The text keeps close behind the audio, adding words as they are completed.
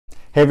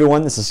Hey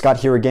everyone, this is Scott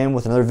here again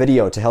with another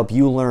video to help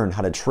you learn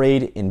how to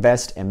trade,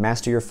 invest, and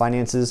master your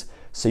finances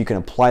so you can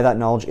apply that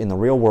knowledge in the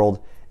real world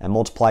and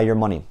multiply your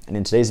money. And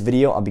in today's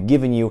video, I'll be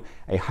giving you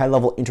a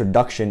high-level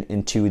introduction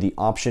into the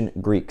option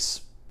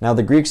Greeks. Now,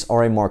 the Greeks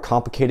are a more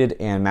complicated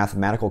and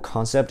mathematical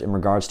concept in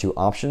regards to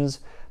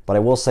options, but I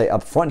will say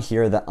up front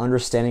here that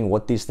understanding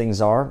what these things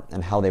are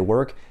and how they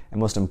work, and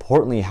most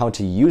importantly, how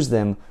to use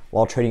them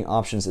while trading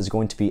options is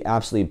going to be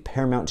absolutely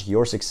paramount to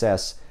your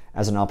success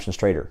as an options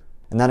trader.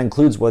 And that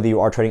includes whether you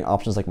are trading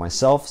options like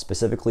myself,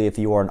 specifically if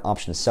you are an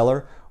option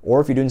seller,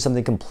 or if you're doing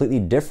something completely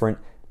different,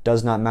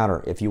 does not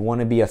matter. If you want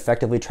to be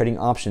effectively trading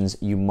options,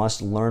 you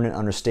must learn and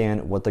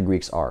understand what the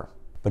Greeks are.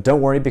 But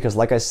don't worry, because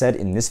like I said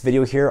in this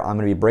video here, I'm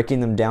going to be breaking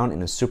them down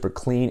in a super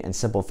clean and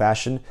simple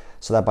fashion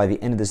so that by the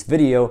end of this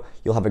video,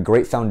 you'll have a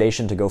great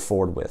foundation to go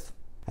forward with.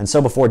 And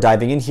so before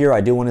diving in here,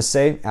 I do want to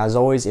say, as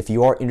always, if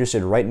you are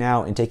interested right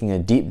now in taking a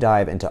deep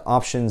dive into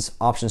options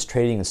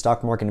trading, and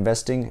stock market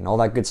investing, and all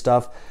that good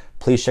stuff,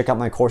 please check out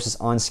my courses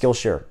on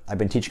SKILLSHARE. I've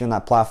been teaching on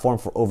that platform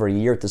for over a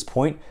year at this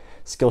point.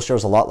 SKILLSHARE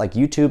is a lot like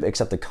YouTube,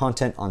 except the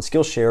content on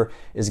SKILLSHARE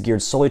is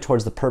geared solely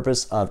towards the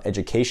purpose of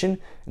education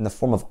in the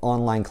form of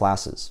online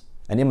classes.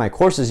 And in my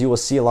courses, you will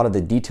see a lot of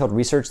the detailed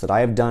research that I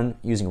have done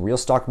using real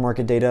stock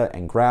market data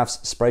and graphs,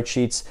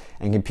 spreadsheets,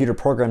 and computer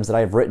programs that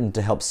I have written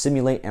to help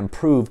simulate and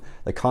prove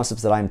the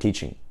concepts that I am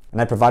teaching. And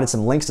I provided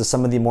some links to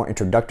some of the more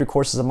introductory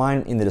courses of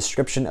mine in the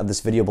description of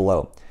this video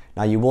below.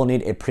 Now, you will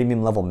need a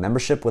premium level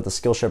membership with the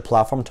SKILLSHARE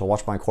platform to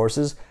watch my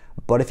courses,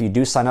 but if you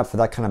do sign up for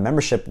that kind of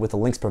membership with the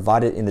links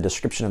provided in the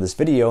description of this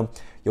video,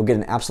 you'll get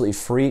an absolutely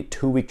free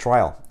 2-week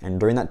trial. And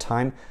during that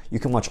time, you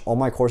can watch all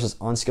my courses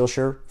on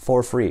SKILLSHARE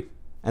for free.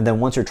 And then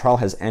once your trial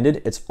has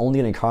ended, it's only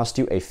going to cost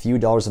you a few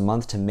dollars a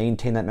month to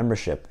maintain that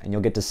membership, and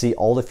you'll get to see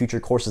all the future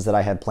courses that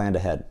I had planned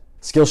ahead.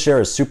 SKILLSHARE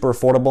is super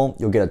affordable.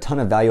 You'll get a ton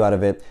of value out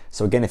of it.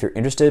 So again, if you're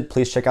interested,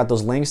 please check out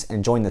those links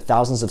and join the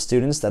thousands of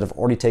students that have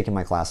already taken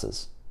my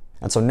classes.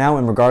 And so now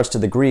in regards to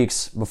the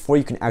Greeks, before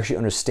you can actually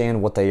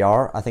understand what they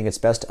are, I think it's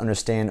best to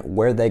understand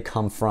where they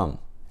come from.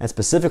 And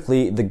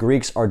specifically, the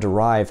Greeks are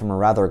derived from a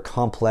rather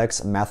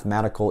complex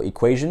mathematical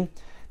equation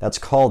that's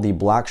called the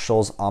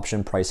Black-Scholes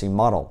option pricing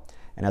model.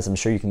 And as I'm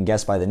sure you can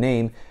guess by the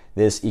name,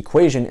 this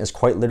equation is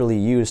quite literally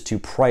used to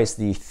price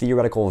the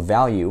theoretical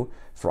value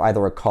for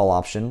either a call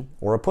option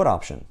or a put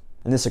option.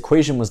 And this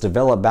equation was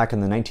developed back in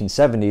the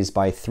 1970s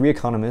by 3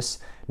 economists,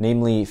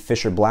 namely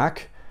Fisher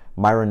Black,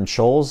 Myron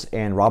Shoals,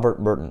 and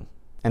Robert Merton.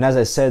 And as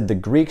I said, the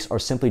Greeks are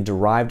simply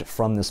derived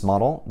from this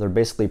model. They're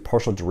basically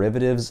partial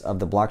derivatives of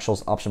the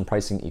Black-Scholes option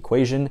pricing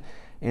equation.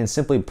 And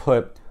simply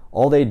put,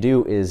 all they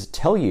do is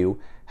tell you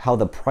how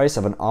the price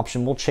of an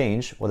option will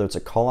change, whether it's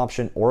a call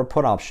option or a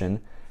put option,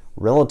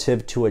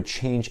 relative to a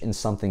change in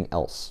something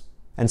else.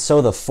 And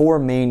so the 4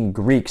 main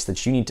Greeks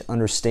that you need to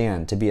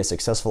understand to be a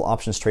successful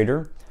options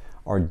trader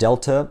are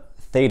delta,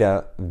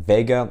 theta,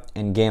 vega,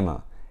 and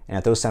gamma. And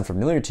if those sound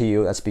familiar to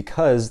you, that's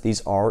because these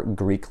are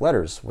Greek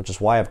letters, which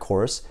is why, of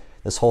course,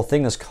 this whole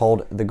thing is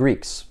called the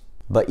Greeks.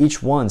 But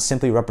each one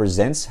simply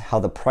represents how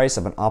the price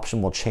of an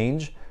option will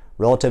change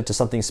relative to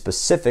something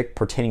specific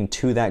pertaining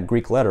to that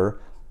Greek letter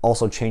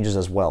also changes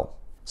as well.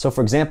 So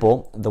for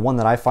example, the one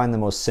that I find the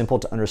most simple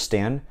to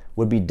understand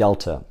would be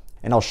delta.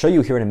 And I'll show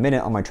you here in a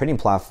minute on my trading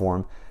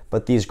platform,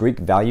 but these Greek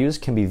values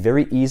can be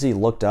very easily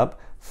looked up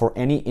for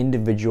any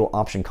individual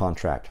option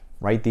contract,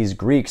 right? These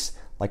Greeks,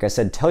 like I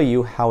said, tell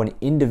you how an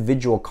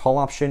individual call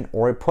option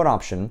or a put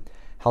option,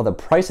 how the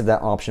price of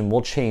that option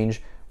will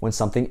change when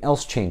something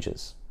else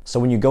changes. So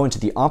when you go into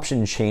the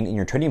option chain in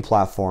your trading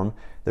platform,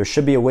 there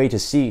should be a way to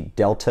see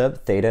delta,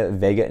 theta,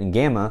 vega, and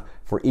gamma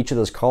for each of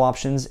those call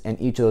options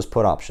and each of those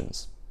put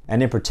options.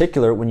 And in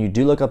particular, when you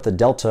do look up the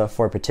delta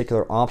for a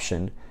particular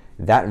option,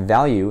 that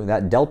value,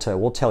 that delta,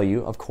 will tell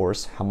you, of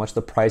course, how much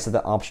the price of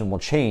the option will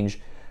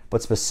change,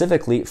 but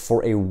specifically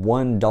for a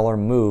 $1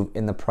 move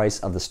in the price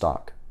of the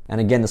stock.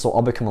 And again, this will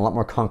all become a lot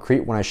more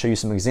concrete when I show you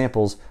some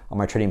examples on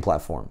my trading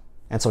platform.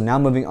 And so now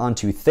moving on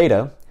to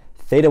theta,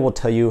 theta will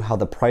tell you how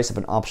the price of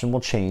an option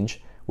will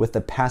change with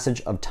the passage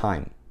of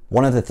time.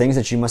 One of the things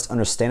that you must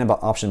understand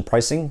about option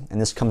pricing, and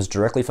this comes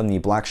directly from the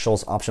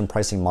Black-Scholes option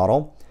pricing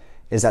model,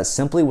 is that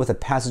simply with the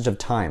passage of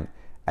time,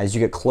 as you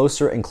get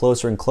closer and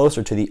closer and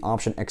closer to the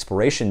option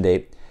expiration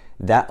date,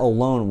 that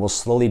alone will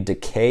slowly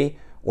decay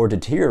or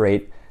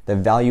deteriorate the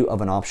value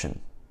of an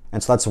option.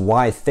 And so that's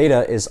why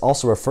theta is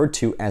also referred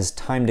to as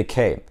time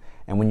decay.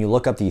 And when you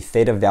look up the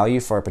theta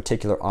value for a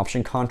particular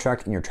option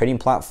contract in your trading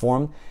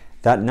platform,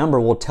 that number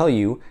will tell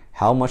you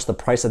how much the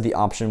price of the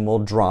option will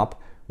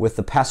drop with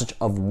the passage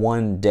of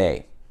 1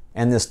 day.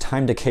 And this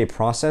time decay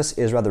process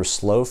is rather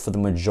slow for the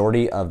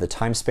majority of the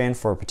time span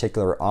for a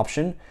particular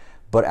option,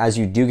 but as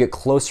you do get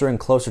closer and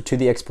closer to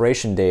the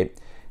expiration date,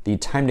 the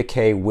time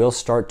decay will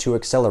start to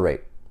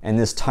accelerate. And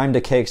this time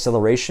decay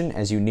acceleration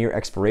as you near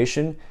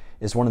expiration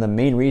is one of the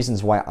main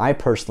reasons why I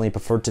personally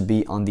prefer to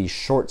be on the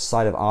short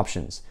side of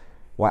options,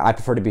 why I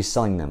prefer to be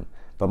selling them,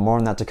 but more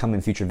on that to come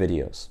in future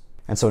videos.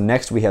 And so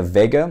next we have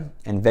Vega,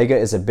 and Vega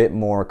is a bit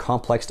more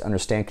complex to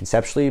understand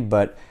conceptually,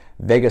 but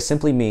Vega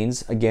simply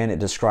means, again, it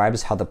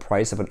describes how the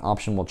price of an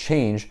option will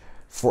change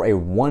for a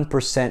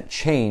 1%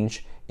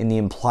 change in the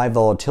implied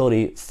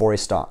volatility for a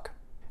stock.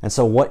 And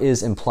so what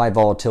is implied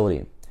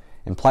volatility?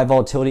 Implied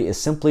volatility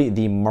is simply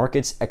the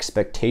market's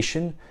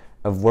expectation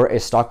of where a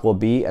stock will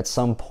be at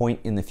some point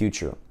in the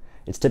future.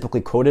 It's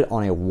typically quoted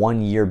on a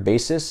 1-year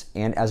basis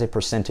and as a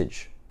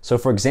percentage. So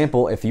for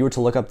example, if you were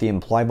to look up the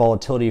implied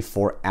volatility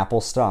for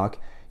Apple stock,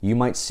 you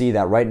might see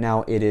that right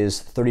now it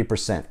is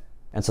 30%.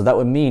 And so that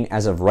would mean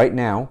as of right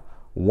now,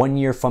 1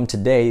 year from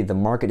today, the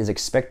market is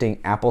expecting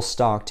Apple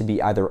stock to be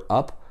either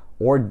up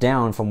or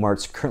down from where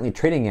it's currently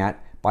trading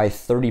at by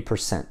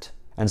 30%.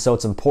 And so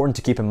it's important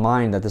to keep in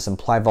mind that this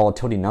implied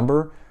volatility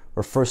number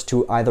refers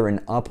to either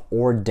an up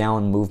or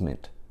down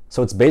movement.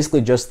 So it's basically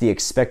just the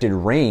expected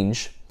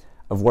range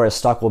of where a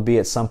stock will be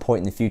at some point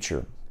in the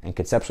future. And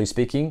conceptually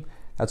speaking,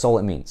 that's all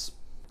it means.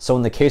 So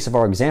in the case of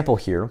our example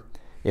here,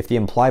 if the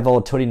implied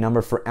volatility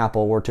number for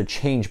Apple were to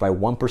change by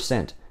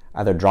 1%,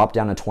 either drop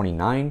down to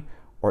 29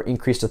 or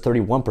increase to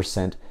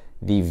 31%,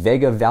 the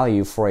Vega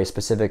value for a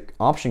specific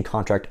option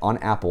contract on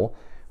Apple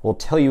will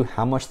tell you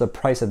how much the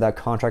price of that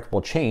contract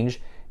will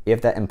change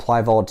if that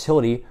implied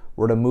volatility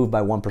were to move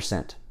by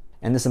 1%.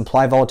 And this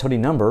implied volatility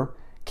number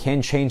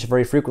can change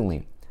very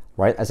frequently,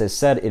 right? As I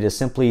said, it is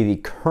simply the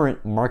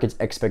current market's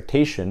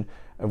expectation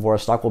of where a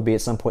stock will be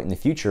at some point in the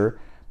future,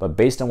 but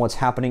based on what's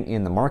happening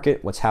in the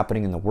market, what's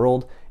happening in the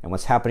world, and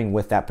what's happening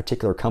with that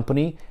particular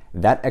company,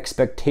 that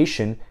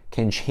expectation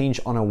can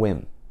change on a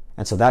whim.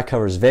 And so that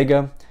covers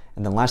Vega.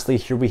 And then lastly,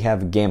 here we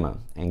have Gamma.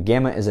 And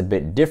Gamma is a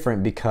bit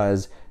different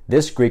because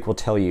this Greek will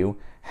tell you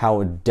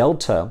how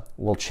delta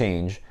will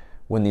change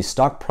when the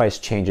stock price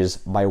changes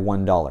by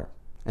 $1.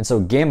 And so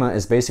Gamma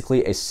is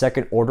basically a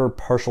second order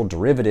partial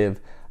derivative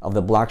of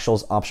the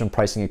Black-Scholes option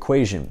pricing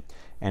equation.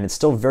 And it's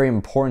still very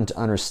important to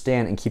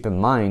understand and keep in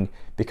mind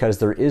because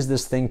there is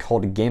this thing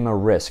called gamma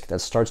risk that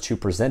starts to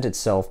present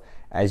itself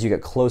as you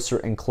get closer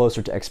and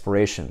closer to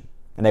expiration.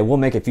 And I will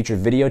make a future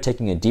video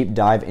taking a deep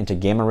dive into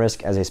gamma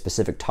risk as a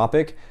specific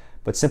topic,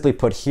 but simply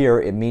put here,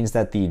 it means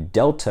that the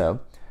delta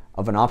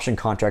of an option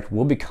contract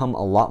will become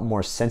a lot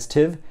more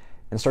sensitive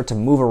and start to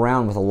move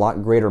around with a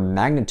lot greater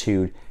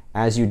magnitude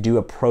as you do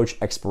approach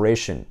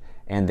expiration.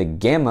 And the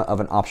gamma of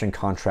an option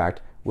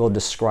contract will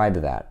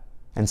describe that.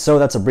 And so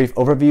that's a brief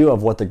overview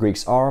of what the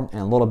Greeks are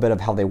and a little bit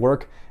of how they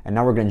work. And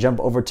now we're going to jump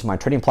over to my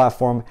trading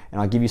platform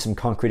and I'll give you some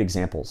concrete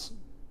examples.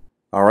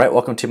 All right,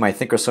 welcome to my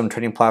ThinkOrSwim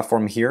trading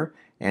platform here.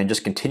 And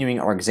just continuing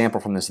our example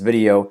from this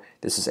video,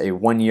 this is a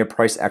 1-year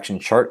price action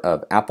chart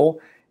of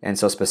Apple. And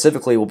so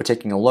specifically, we'll be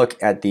taking a look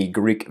at the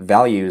Greek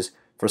values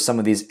for some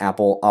of these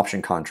Apple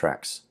option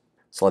contracts.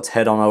 So let's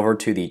head on over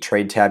to the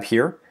trade tab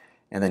here.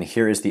 And then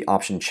here is the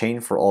option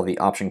chain for all the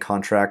option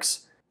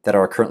contracts that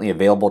are currently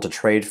available to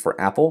trade for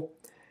Apple.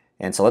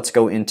 And so let's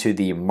go into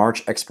the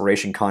March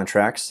expiration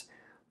contracts,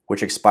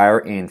 which expire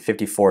in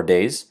 54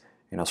 days.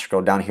 And I'll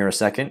scroll down here a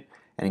second.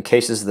 And in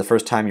case this is the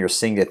first time you're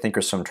seeing the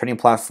ThinkOrSwim trading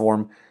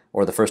platform,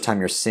 or the first time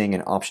you're seeing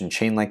an option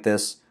chain like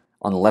this,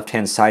 on the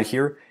left-hand side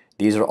here,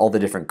 these are all the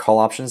different call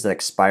options that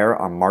expire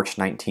on March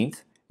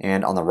 19th.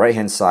 And on the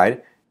right-hand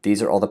side,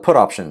 these are all the put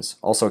options,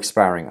 also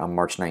expiring on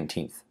March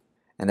 19th.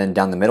 And then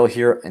down the middle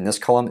here, in this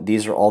column,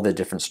 these are all the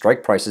different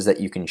strike prices that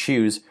you can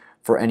choose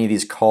for any of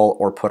these call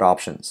or put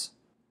options.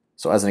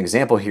 So as an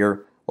example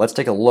here, let's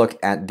take a look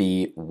at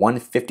the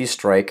 150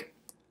 strike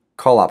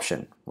call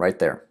option right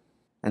there.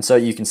 And so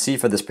you can see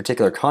for this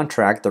particular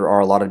contract, there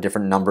are a lot of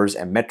different numbers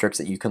and metrics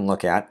that you can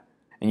look at,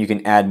 and you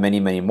can add many,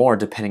 many more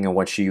depending on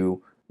what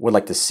you would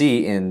like to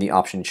see in the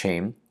option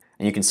chain.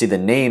 And you can see the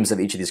names of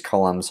each of these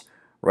columns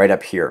right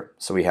up here.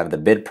 So we have the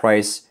bid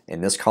price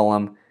in this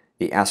column,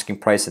 the asking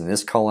price in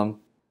this column.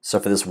 So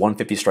for this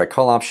 150 strike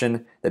call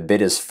option, the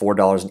bid is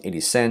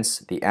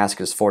 $4.80, the ask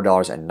is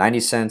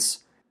 $4.90.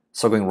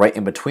 So going right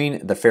in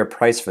between, the fair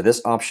price for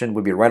this option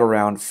would be right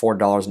around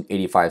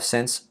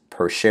 $4.85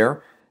 per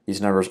share. These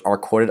numbers are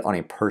quoted on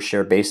a per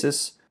share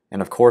basis.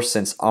 And of course,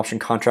 since option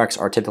contracts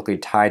are typically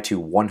tied to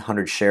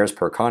 100 shares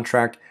per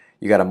contract,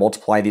 you got to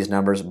multiply these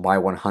numbers by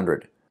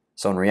 100.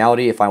 So in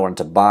reality, if I wanted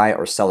to buy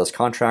or sell this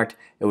contract,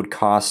 it would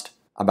cost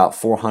about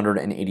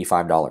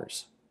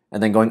 $485.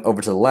 And then going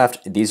over to the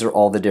left, these are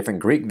all the different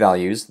Greek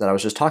values that I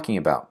was just talking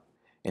about.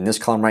 In this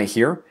column right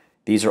here,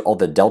 these are all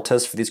the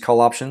deltas for these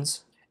call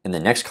options. In the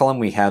next column,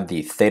 we have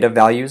the theta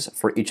values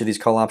for each of these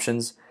call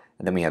options.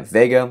 And then we have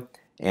Vega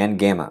and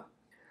Gamma.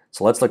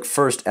 So let's look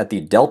first at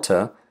the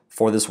delta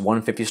for this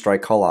 150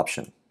 strike call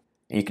option.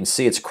 And you can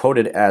see it's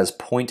quoted as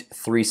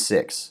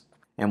 0.36.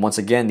 And once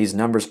again, these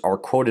numbers are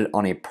quoted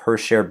on a per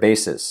share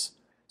basis.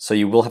 So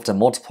you will have to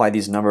multiply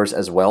these numbers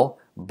as well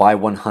by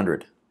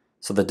 100.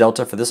 So the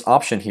delta for this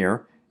option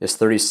here is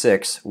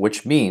 36,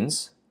 which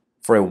means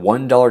for a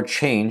 $1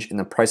 change in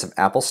the price of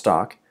Apple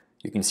stock,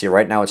 you can see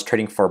right now it's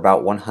trading for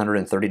about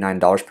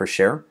 $139 per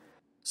share.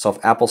 So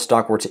if Apple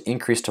stock were to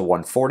increase to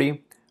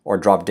 140 or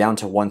drop down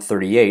to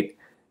 138,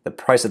 the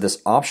price of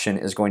this option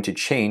is going to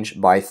change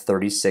by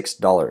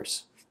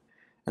 $36.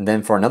 And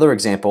then for another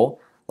example,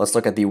 let's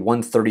look at the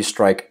 130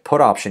 strike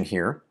put option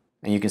here.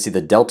 And you can see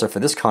the delta for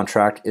this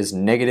contract is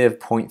negative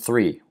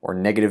 0.3 or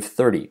negative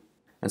 30.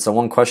 And so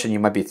one question you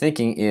might be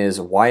thinking is,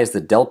 why is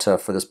the delta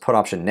for this put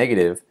option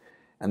negative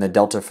and the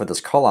delta for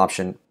this call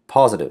option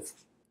positive?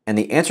 And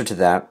the answer to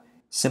that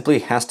simply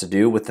has to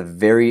do with the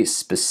very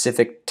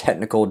specific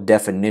technical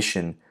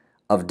definition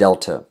of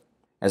delta.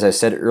 As I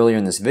said earlier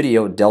in this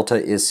video, delta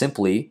is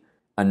simply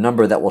a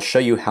number that will show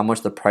you how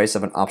much the price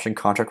of an option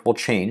contract will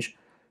change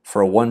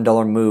for a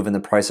 $1 move in the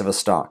price of a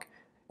stock.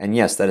 And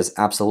yes, that is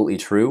absolutely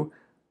true,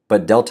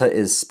 but delta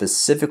is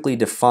specifically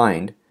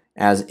defined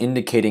as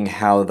indicating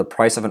how the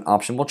price of an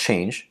option will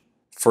change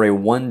for a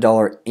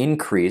 $1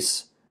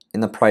 increase in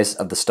the price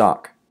of the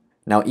stock.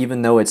 Now,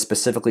 even though it's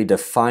specifically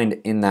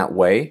defined in that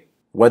way,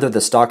 whether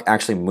the stock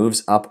actually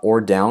moves up or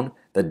down,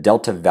 the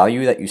delta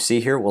value that you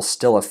see here will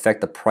still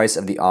affect the price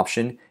of the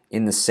option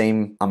in the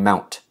same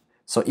amount.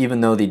 So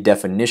even though the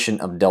definition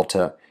of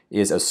delta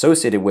is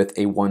associated with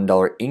a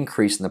 $1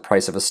 increase in the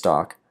price of a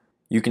stock,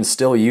 you can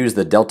still use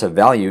the delta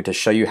value to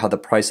show you how the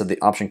price of the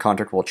option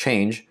contract will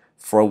change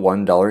for a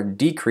 $1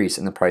 decrease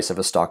in the price of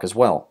a stock as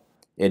well.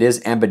 It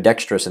is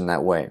ambidextrous in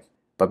that way.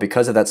 But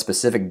because of that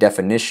specific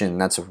definition,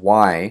 that's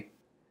why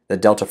the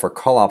delta for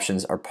call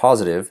options are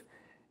positive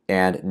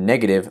and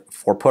negative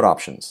for put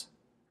options.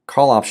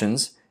 Call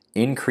options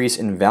increase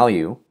in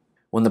value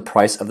when the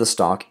price of the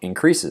stock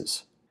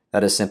increases.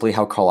 That is simply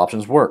how call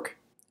options work.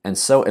 And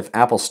so if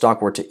Apple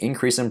stock were to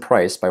increase in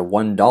price by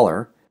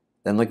 $1,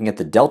 then looking at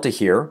the delta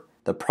here,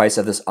 the price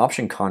of this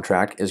option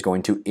contract is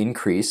going to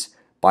increase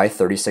by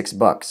 36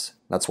 bucks.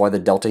 That's why the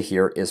delta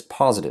here is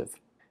positive.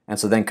 And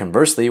so then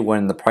conversely,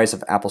 when the price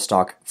of Apple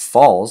stock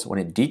falls, when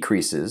it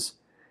decreases,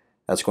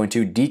 that's going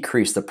to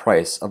decrease the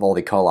price of all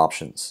the call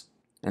options.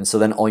 And so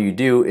then all you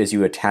do is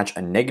you attach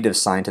a negative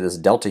sign to this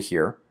delta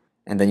here,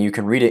 and then you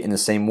can read it in the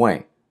same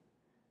way.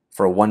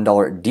 For a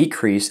 $1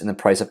 decrease in the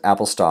price of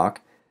Apple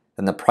stock,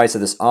 then the price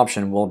of this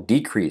option will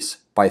decrease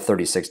by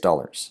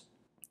 $36.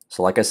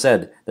 So like I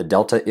said, the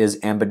delta is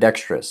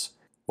ambidextrous.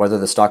 Whether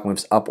the stock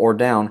moves up or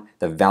down,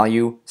 the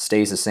value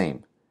stays the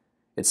same.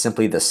 It's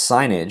simply the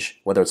signage,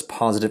 whether it's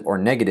positive or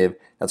negative,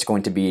 that's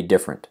going to be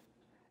different.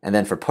 And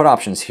then for put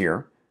options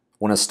here,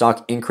 when a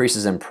stock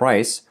increases in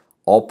price,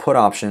 all put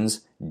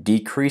options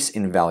decrease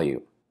in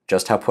value,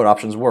 just how put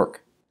options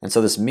work. And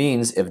so this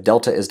means if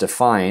delta is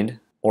defined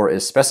or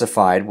is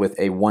specified with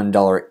a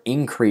 $1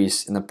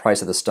 increase in the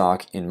price of the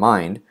stock in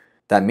mind,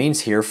 that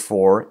means here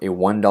for a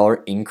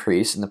 $1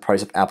 increase in the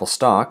price of Apple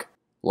stock,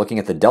 looking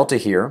at the delta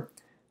here,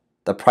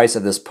 the price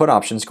of this put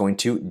option is going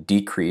to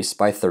decrease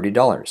by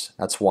 $30.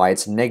 That's why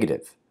it's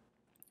negative.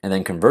 And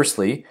then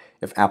conversely,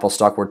 if Apple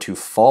stock were to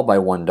fall by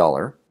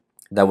 $1,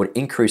 that would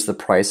increase the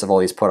price of all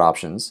these put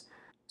options.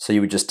 So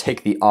you would just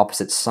take the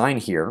opposite sign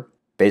here,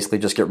 basically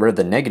just get rid of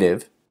the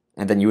negative,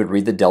 and then you would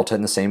read the delta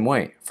in the same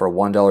way. For a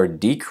 $1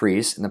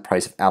 decrease in the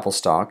price of Apple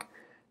stock,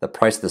 the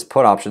price of this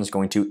put option is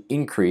going to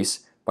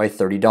increase by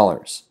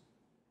 $30.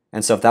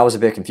 And so if that was a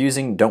bit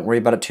confusing, don't worry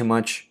about it too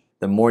much.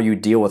 The more you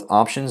deal with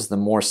options, the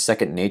more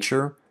second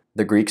nature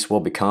the Greeks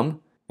will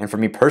become. And for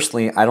me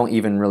personally, I don't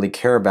even really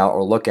care about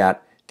or look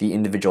at the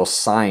individual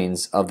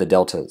signs of the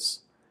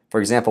deltas. For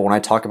example, when I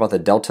talk about the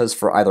deltas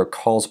for either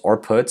calls or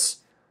puts,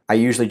 I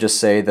usually just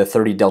say the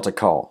 30 delta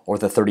call or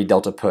the 30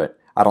 delta put.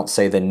 I don't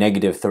say the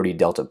negative 30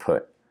 delta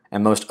put.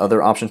 And most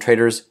other option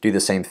traders do the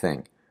same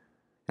thing.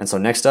 And so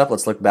next up,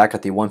 let's look back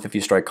at the 150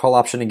 strike call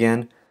option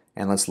again,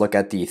 and let's look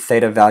at the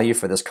theta value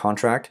for this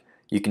contract.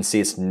 You can see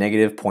it's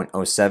negative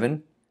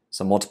 0.07.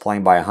 So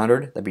multiplying by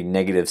 100, that'd be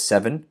negative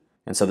 7.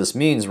 And so this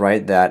means,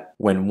 right, that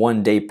when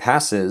 1 day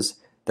passes,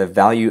 the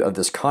value of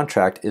this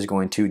contract is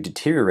going to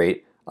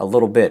deteriorate a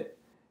little bit.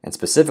 And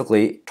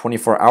specifically,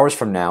 24 hours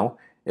from now,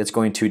 it's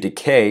going to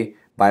decay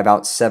by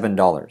about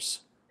 $7.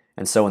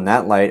 And so in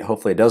that light,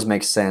 hopefully it does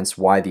make sense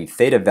why the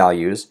theta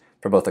values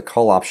for both the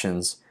call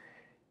options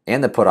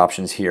and the put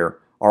options here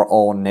are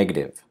all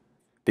negative.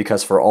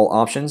 Because for all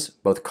options,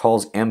 both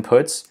calls and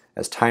puts,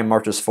 as time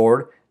marches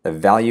forward, the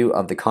value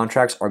of the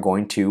contracts are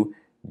going to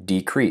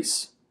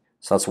decrease.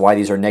 So that's why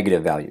these are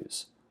negative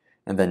values.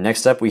 And then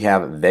next up we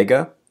have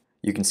Vega.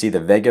 You can see the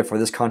Vega for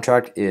this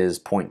contract is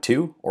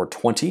 0.2 or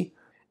 20.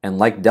 And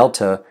like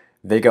Delta,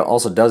 Vega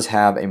also does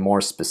have a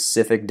more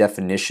specific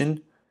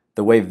definition.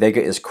 The way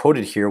Vega is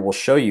quoted here will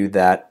show you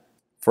that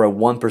for a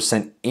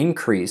 1%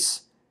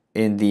 increase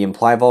in the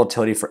implied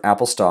volatility for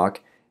Apple stock,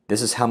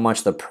 this is how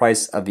much the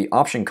price of the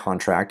option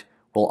contract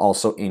will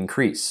also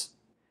increase.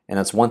 And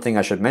that's one thing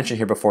I should mention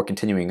here before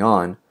continuing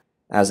on.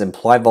 As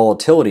implied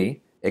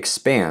volatility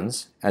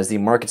expands, as the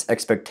market's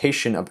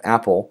expectation of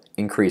Apple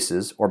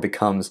increases or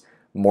becomes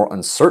more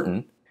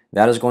uncertain,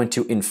 that is going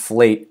to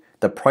inflate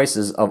the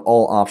prices of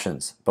all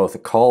options, both the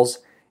calls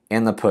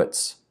and the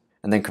puts.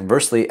 And then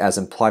conversely, as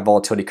implied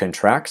volatility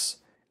contracts,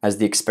 as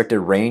the expected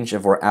range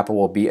of where Apple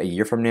will be a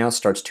year from now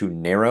starts to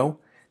narrow,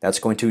 that's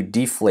going to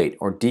deflate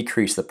or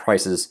decrease the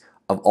prices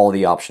of all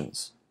the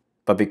options.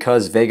 But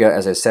because Vega,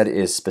 as I said,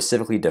 is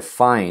specifically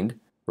defined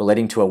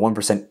relating to a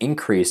 1%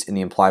 increase in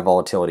the implied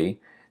volatility,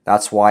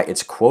 that's why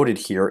it's quoted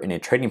here in a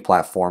trading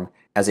platform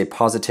as a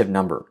positive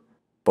number,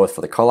 both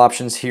for the call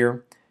options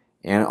here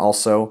and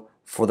also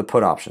for the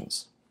put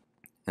options.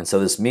 And so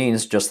this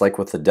means, just like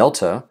with the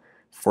delta,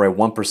 for a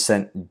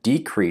 1%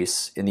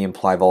 decrease in the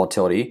implied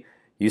volatility,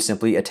 you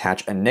simply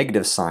attach a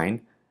negative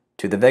sign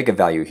to the Vega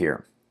value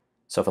here.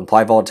 So if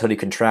implied volatility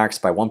contracts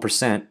by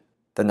 1%,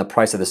 then the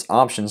price of this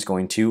option is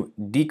going to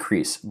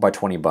decrease by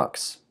 20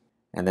 bucks.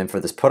 And then for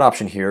this put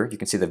option here, you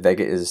can see the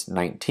Vega is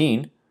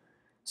 19.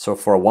 So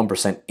for a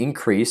 1%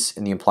 increase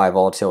in the implied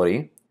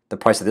volatility, the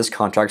price of this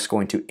contract is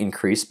going to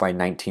increase by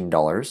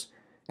 $19.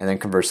 And then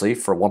conversely,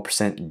 for a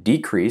 1%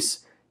 decrease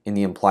in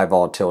the implied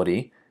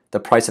volatility, the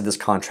price of this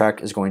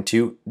contract is going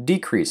to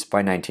decrease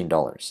by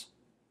 $19.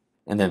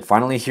 And then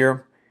finally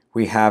here,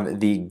 we have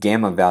the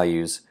gamma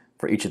values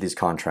for each of these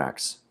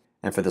contracts.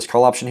 And for this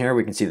call option here,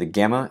 we can see the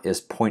gamma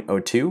is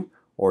 0.02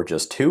 or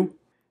just 2.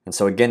 And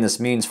so again, this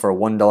means for a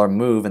 $1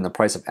 move in the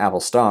price of Apple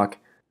stock,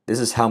 this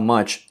is how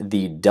much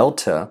the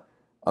delta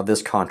of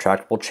this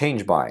contract will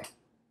change by.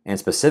 And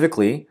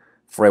specifically,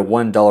 for a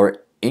 $1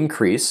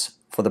 increase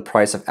for the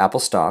price of Apple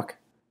stock,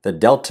 the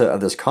delta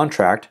of this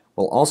contract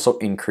will also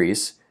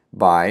increase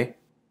by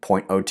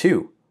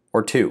 0.02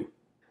 or 2.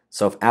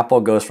 So if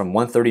Apple goes from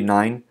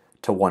 139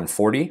 to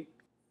 140,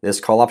 this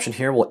call option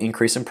here will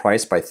increase in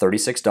price by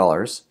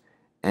 $36,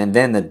 and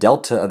then the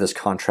delta of this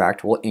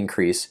contract will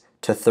increase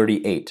to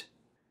 38,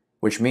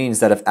 which means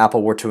that if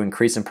Apple were to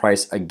increase in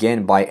price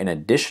again by an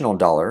additional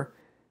dollar,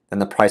 then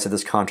the price of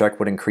this contract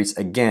would increase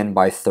again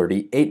by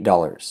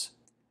 $38,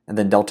 and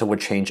then delta would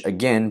change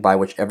again by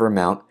whichever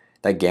amount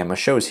that gamma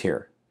shows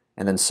here,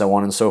 and then so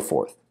on and so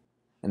forth.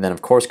 And then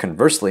of course,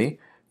 conversely,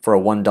 for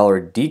a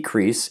 $1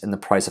 decrease in the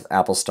price of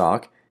Apple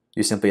stock,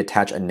 you simply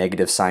attach a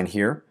negative sign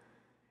here,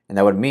 and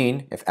that would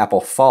mean if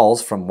Apple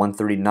falls from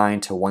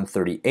 139 to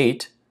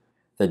 138,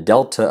 the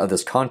delta of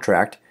this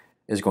contract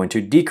is going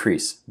to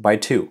decrease by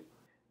 2.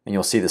 And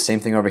you'll see the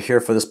same thing over here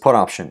for this put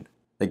option.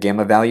 The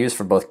gamma values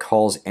for both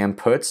calls and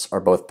puts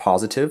are both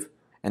positive,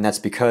 and that's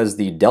because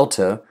the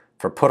delta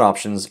for put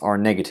options are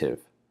negative.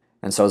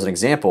 And so as an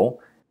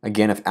example,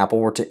 again, if Apple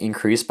were to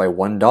increase by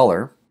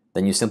 $1,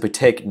 then you simply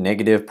take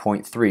negative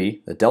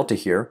 0.3, the delta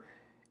here,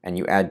 and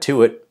you add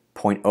to it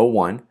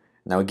 0.01, and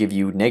that would give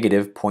you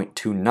negative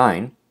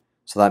 0.29.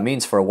 So that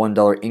means for a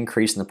 $1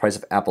 increase in the price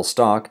of Apple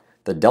stock,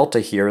 the delta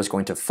here is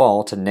going to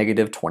fall to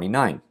negative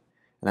 29.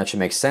 And that should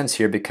make sense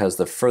here because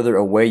the further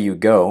away you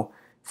go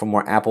from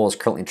where Apple is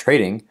currently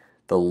trading,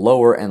 the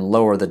lower and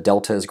lower the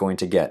delta is going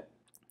to get.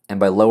 And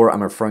by lower,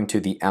 I'm referring to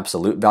the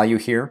absolute value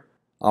here.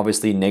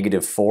 Obviously,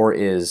 negative 4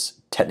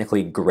 is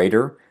technically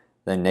greater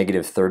than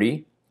negative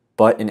 30,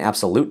 but in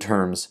absolute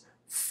terms,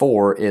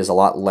 4 is a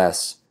lot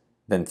less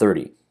than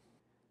 30.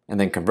 And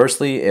then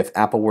conversely, if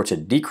Apple were to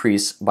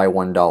decrease by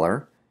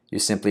 $1, you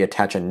simply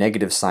attach a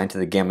negative sign to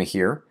the gamma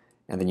here,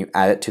 and then you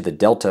add it to the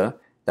delta.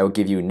 That would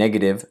give you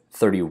negative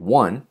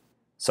 31.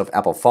 So if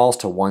Apple falls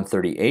to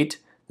 138,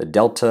 the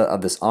delta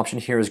of this option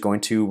here is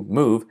going to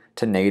move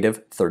to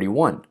negative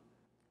 31.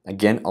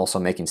 Again, also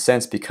making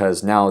sense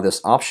because now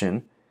this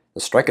option,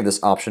 the strike of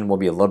this option will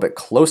be a little bit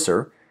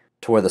closer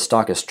to where the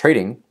stock is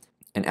trading.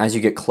 And as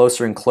you get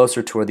closer and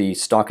closer to where the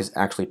stock is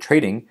actually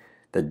trading,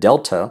 the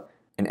delta,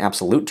 in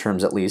absolute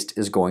terms at least,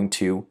 is going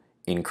to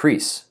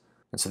increase.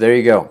 And so there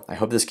you go. I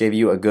hope this gave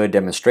you a good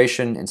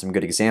demonstration and some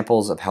good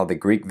examples of how the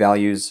Greek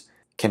values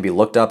can be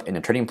looked up in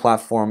a trading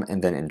platform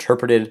and then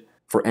interpreted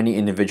for any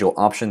individual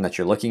option that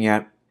you're looking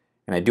at.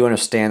 And I do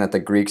understand that the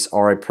Greeks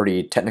are a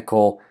pretty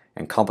technical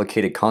and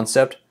complicated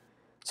concept.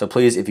 So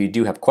please, if you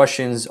do have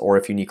questions or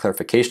if you need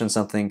clarification on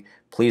something,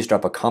 please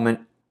drop a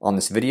comment on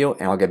this video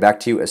and I'll get back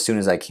to you as soon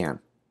as I can.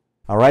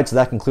 Alright, so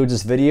that concludes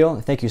this video.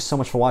 Thank you so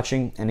much for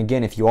watching. And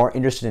again, if you are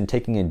interested in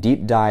taking a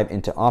deep dive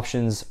into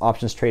options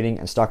trading,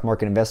 and stock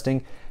market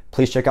investing,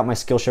 please check out my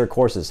SKILLSHARE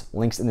courses.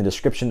 Links in the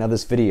description of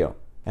this video.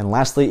 And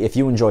lastly, if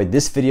you enjoyed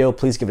this video,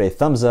 please give it a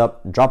thumbs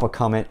up, drop a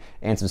comment,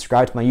 and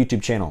subscribe to my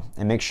YouTube channel.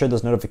 And make sure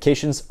those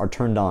notifications are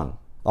turned on.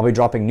 I'll be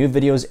dropping new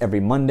videos every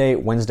Monday,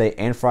 Wednesday,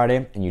 and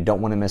Friday, and you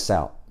don't want to miss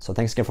out. So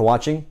thanks again for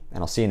watching, and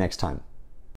I'll see you next time.